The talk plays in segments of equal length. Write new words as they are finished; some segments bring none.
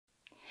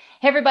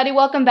Hey everybody,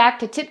 welcome back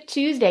to Tip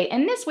Tuesday,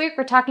 and this week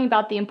we're talking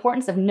about the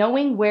importance of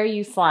knowing where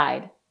you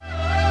slide.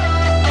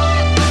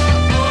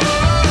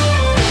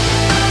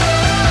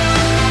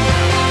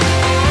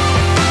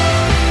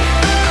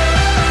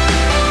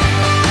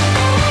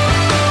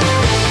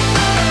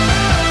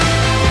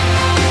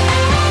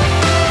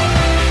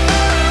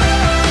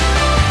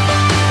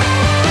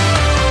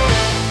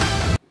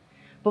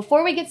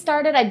 Before we get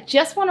started, I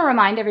just want to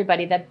remind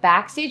everybody that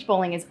Backstage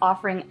Bowling is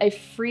offering a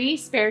free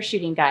spare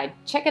shooting guide.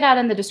 Check it out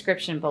in the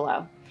description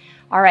below.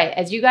 All right,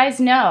 as you guys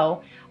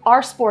know,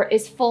 our sport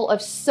is full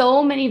of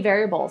so many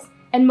variables,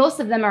 and most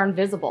of them are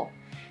invisible.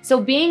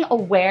 So being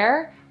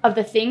aware of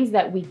the things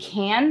that we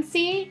can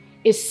see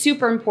is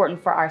super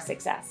important for our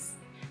success.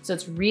 So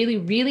it's really,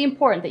 really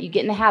important that you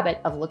get in the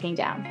habit of looking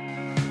down.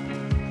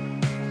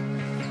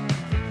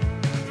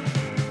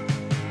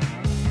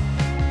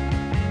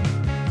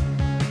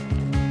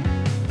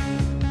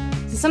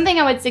 Something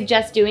I would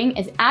suggest doing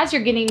is as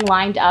you're getting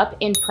lined up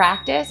in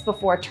practice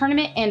before a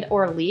tournament and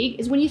or league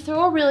is when you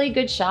throw a really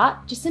good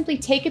shot, just simply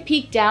take a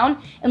peek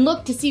down and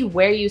look to see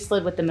where you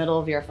slid with the middle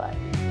of your foot.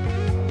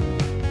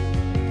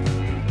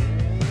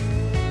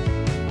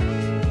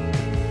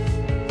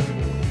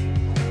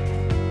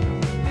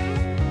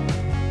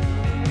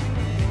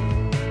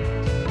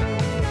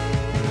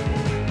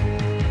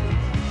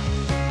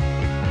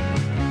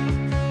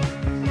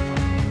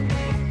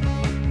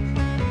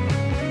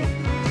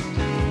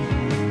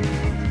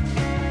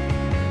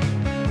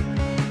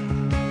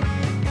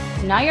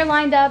 Now you're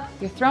lined up,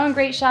 you're throwing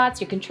great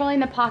shots, you're controlling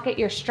the pocket,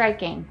 you're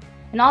striking.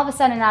 And all of a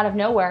sudden, out of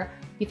nowhere,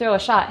 you throw a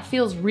shot. It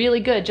feels really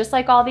good, just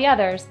like all the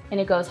others, and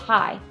it goes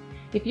high.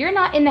 If you're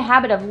not in the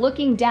habit of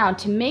looking down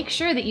to make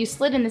sure that you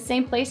slid in the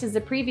same place as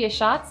the previous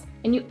shots,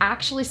 and you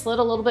actually slid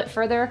a little bit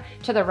further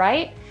to the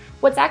right,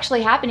 what's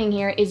actually happening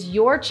here is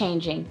you're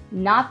changing,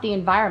 not the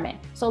environment.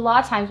 So a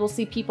lot of times we'll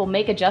see people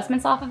make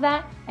adjustments off of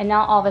that, and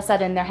now all of a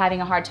sudden they're having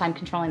a hard time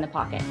controlling the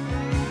pocket.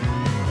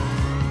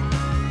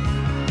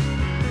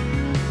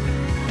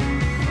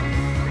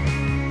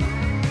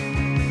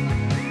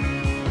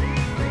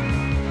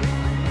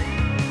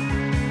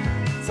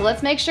 So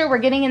let's make sure we're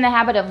getting in the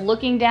habit of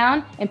looking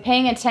down and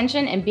paying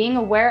attention and being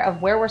aware of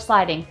where we're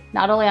sliding,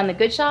 not only on the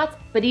good shots,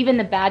 but even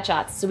the bad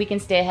shots, so we can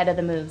stay ahead of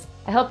the moves.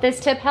 I hope this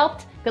tip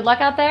helped. Good luck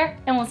out there,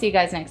 and we'll see you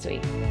guys next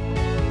week.